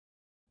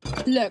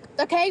Look,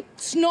 okay?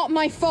 It's not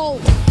my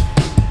fault.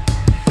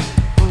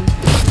 1,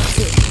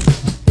 2,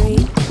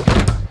 3.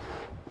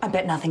 I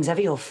bet nothing's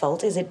ever your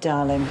fault, is it,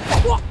 darling?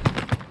 What?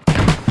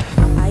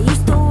 I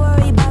used to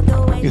worry about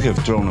the way You have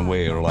thrown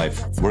away your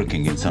life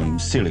working in some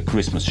silly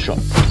Christmas shop.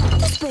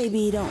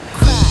 baby don't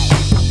cry.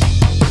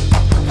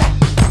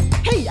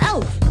 Hey,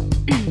 Elf!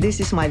 This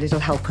is my little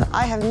helper.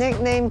 I have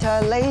nicknamed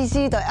her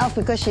Lazy the Elf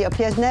because she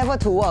appears never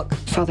to work.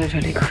 Father, if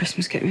only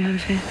Christmas get me out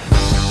of here.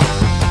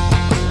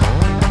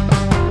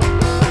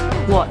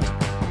 What?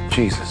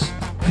 Jesus,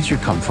 where'd you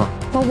come from?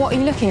 Well, what are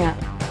you looking at?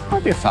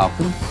 Might be a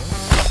falcon.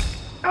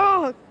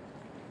 Oh,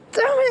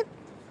 damn it.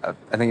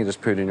 I think it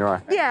just pooed in your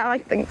eye. Yeah, I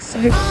think so.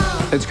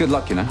 It's good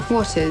luck, you know.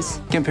 What is?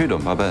 Getting pooed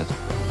on by a bird.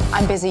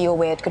 I'm busy, you're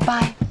weird.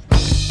 Goodbye.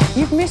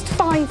 You've missed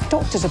 5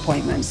 doctor's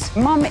appointments.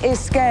 Mum is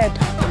scared.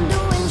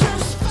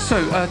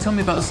 So, tell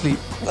me about sleep.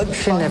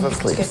 She never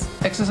sleeps.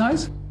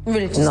 Exercise?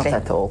 Religiously. Not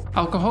at all.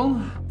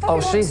 Alcohol? Oh,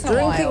 she's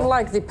drinking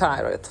like the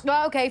pirate.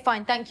 Well, okay,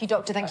 fine. Thank you,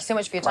 Doctor. Thank you so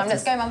much for your time.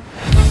 Let's go, Mum.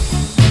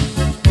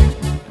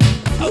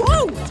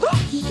 Whoa!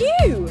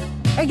 You!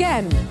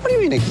 Again. What do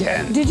you mean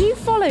again? Did you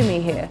follow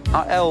me here?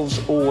 Are elves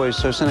always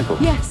so cynical?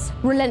 Yes,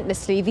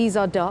 relentlessly. These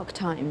are dark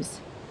times.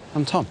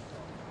 I'm Tom.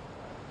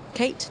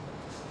 Kate?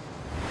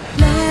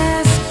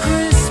 Last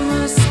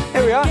Christmas.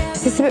 Here we are.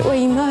 Is this the bit where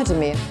you murder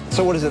me?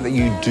 So what is it that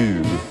you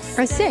do?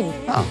 I sing.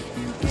 Oh,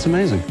 it's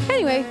amazing.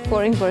 Anyway,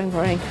 boring, boring,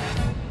 boring.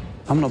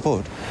 I'm not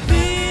bored.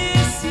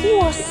 You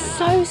are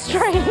so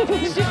strange.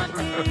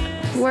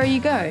 Where are you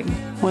going?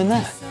 We're in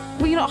there.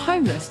 Well, you're not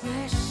homeless.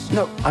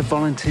 No, I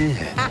volunteer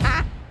here.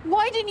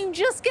 Why didn't you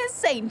just get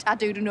Satan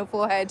tattooed on your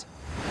forehead?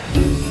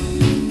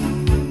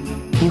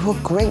 You were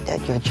great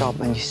at your job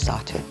when you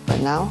started,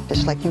 but now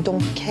it's like you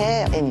don't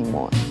care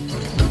anymore.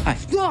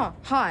 Oh,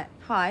 hi.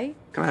 Hi.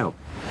 Can I help?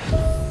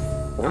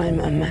 I'm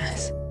a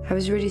mess. I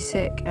was really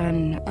sick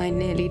and I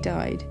nearly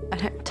died. I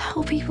don't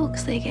tell people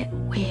because they get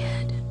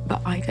weird,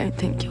 but I don't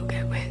think you'll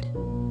get weird.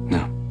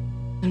 No.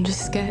 I'm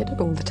just scared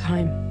all the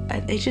time.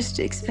 They just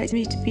expect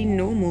me to be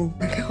normal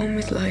and get on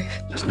with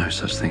life. There's no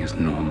such thing as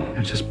normal.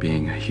 Just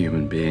being a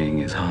human being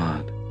is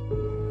hard.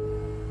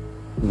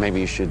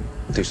 Maybe you should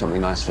do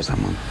something nice for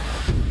someone.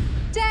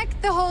 Deck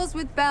the halls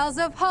with boughs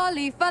of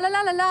holly, fa la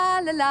la la la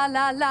la la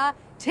la la.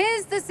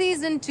 'Tis the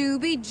season to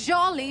be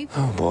jolly.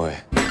 Oh, boy.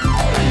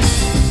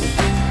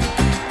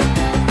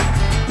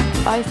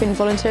 I've been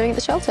volunteering at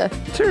the shelter.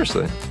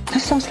 Seriously? That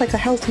sounds like a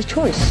healthy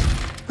choice.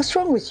 What's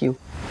wrong with you?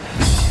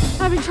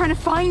 I've been trying to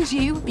find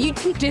you, but you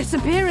keep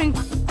disappearing.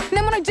 And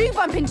then when I do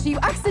bump into you,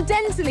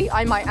 accidentally,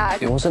 I might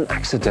add. It wasn't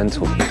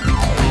accidental.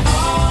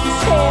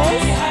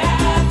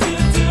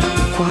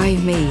 Why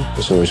me?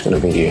 It's always going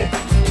to be you.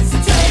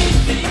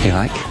 You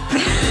like?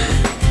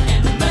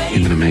 You're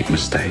going to make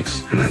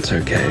mistakes, and that's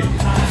okay.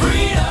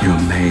 You're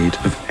made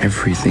of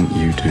everything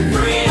you do.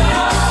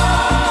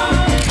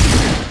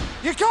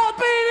 You can't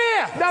be in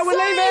here! No, we're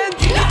leaving!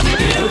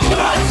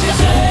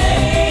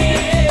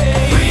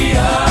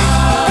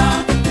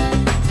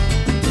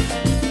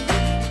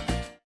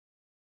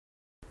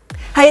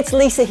 Hey, it's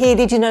Lisa here.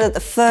 Did you know that the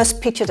first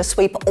picture to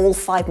sweep all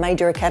 5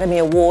 major Academy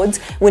Awards,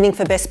 winning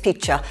for Best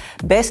Picture,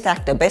 Best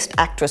Actor, Best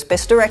Actress,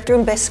 Best Director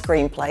and Best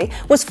Screenplay,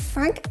 was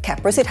Frank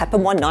Capra's It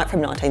Happened One Night from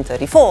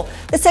 1934.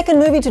 The second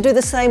movie to do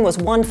the same was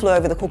One Flew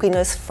Over the Cuckoo's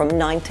Nest from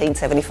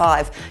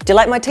 1975. Do you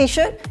like my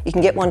t-shirt? You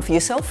can get one for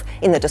yourself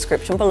in the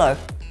description below.